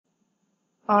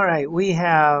All right, we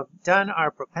have done our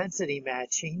propensity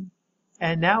matching,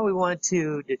 and now we want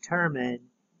to determine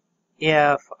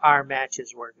if our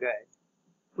matches were good.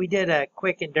 We did a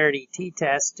quick and dirty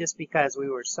t-test just because we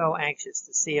were so anxious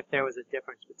to see if there was a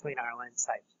difference between our lens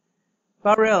types.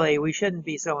 But really, we shouldn't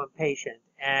be so impatient,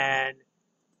 and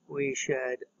we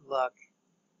should look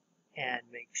and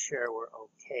make sure we're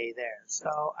okay there.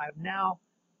 So I've now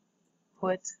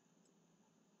put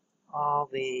all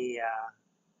the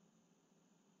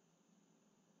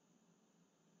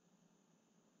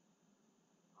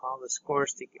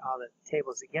scores, all the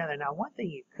tables together. Now, one thing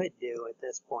you could do at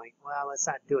this point, well, let's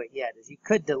not do it yet, is you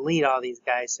could delete all these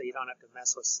guys so you don't have to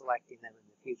mess with selecting them in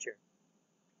the future.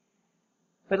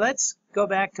 But let's go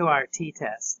back to our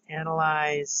t-test.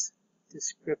 Analyze,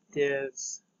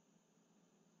 descriptives,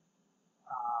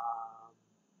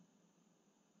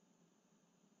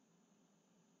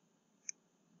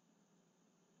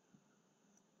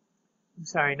 I'm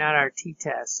sorry, not our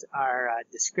t-test, our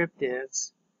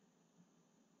descriptives.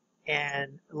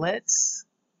 And let's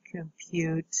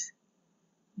compute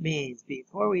means.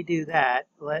 Before we do that,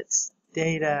 let's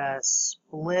data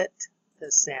split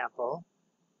the sample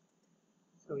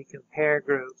so we compare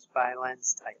groups by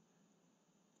lens type.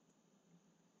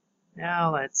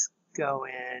 Now let's go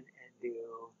in and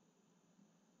do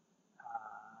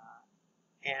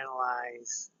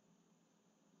analyze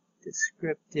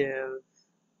descriptive,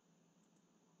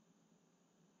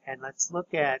 and let's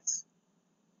look at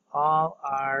all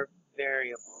our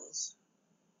variables.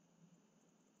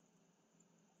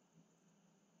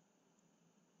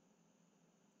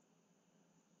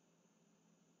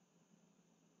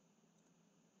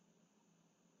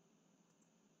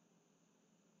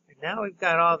 And now we've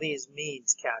got all these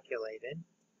means calculated.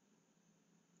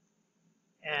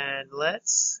 And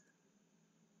let's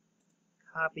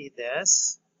copy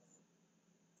this,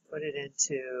 put it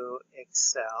into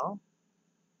Excel.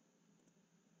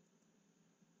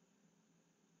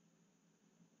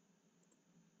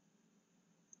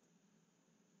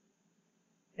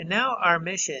 And now our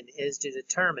mission is to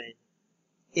determine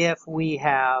if we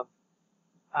have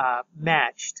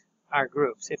matched our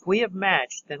groups. If we have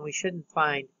matched, then we shouldn't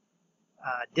find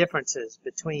differences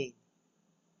between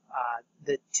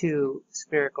the two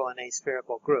spherical and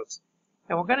aspherical groups.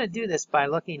 And we're going to do this by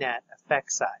looking at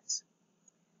effect size.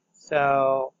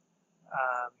 So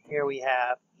here we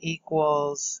have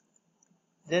equals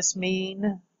this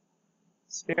mean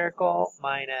spherical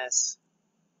minus,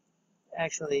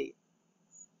 actually,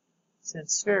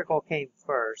 since spherical came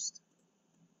first,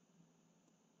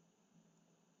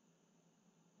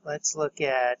 let's look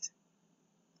at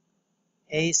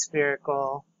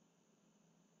aspherical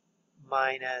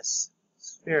minus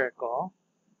spherical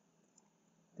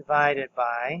divided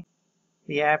by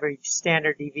the average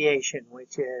standard deviation,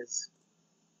 which is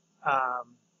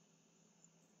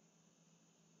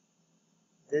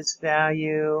this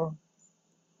value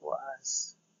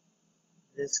plus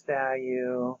this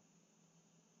value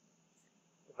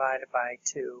divided by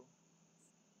 2.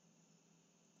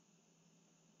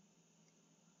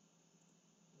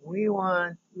 We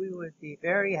would be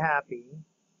very happy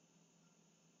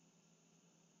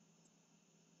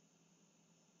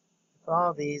if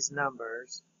all these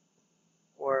numbers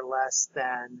were less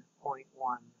than 0.1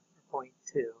 or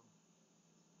 0.2.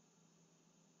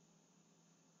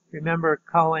 Remember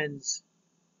Cohen's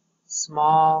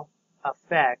small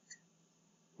effect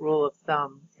rule of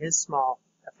thumb, his small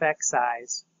effect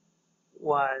size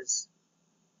was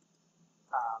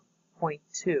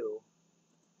 0.2.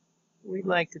 We'd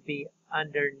like to be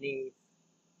underneath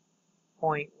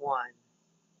 0.1.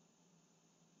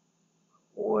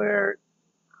 We're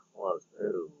close.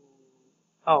 Ooh.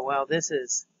 Oh, well, this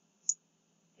is,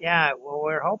 yeah, well,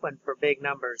 we're hoping for big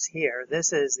numbers here.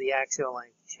 This is the axial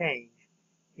length change.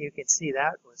 You can see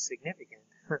that was significant.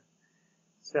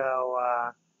 So,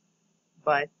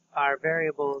 but our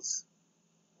variables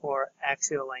for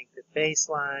axial length at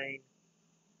baseline,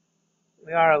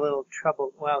 we are a little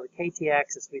troubled. Well, the KT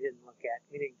axis we didn't look at.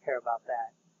 We didn't care about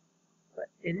that. But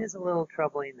it is a little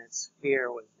troubling that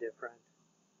sphere was different.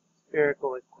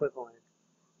 Spherical equivalent.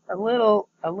 A little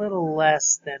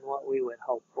less than what we would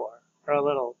hope for. Or a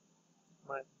little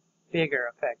much bigger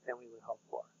effect than we would hope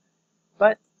for.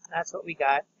 But that's what we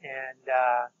got.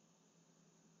 And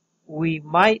we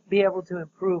might be able to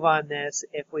improve on this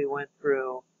if we went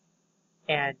through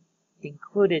and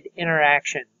included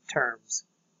interaction terms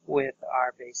with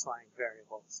our baseline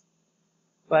variables.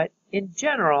 But in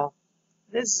general,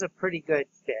 this is a pretty good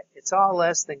fit. It's all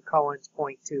less than Cohen's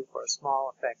 0.2 for a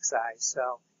small effect size,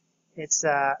 so it's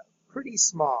pretty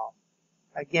small.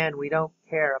 Again, we don't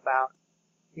care about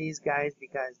these guys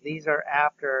because these are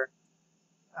after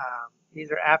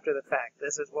These are after the fact.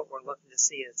 This is what we're looking to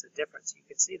see as a difference. You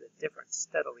can see the difference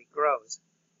steadily grows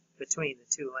between the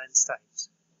two lens types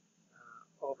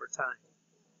over time.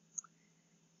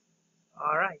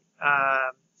 All right.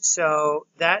 So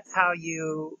that's how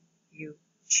you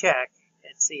check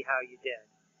and see how you did.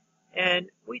 And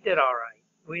we did all right.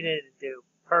 We didn't do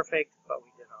perfect, but we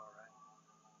did all right.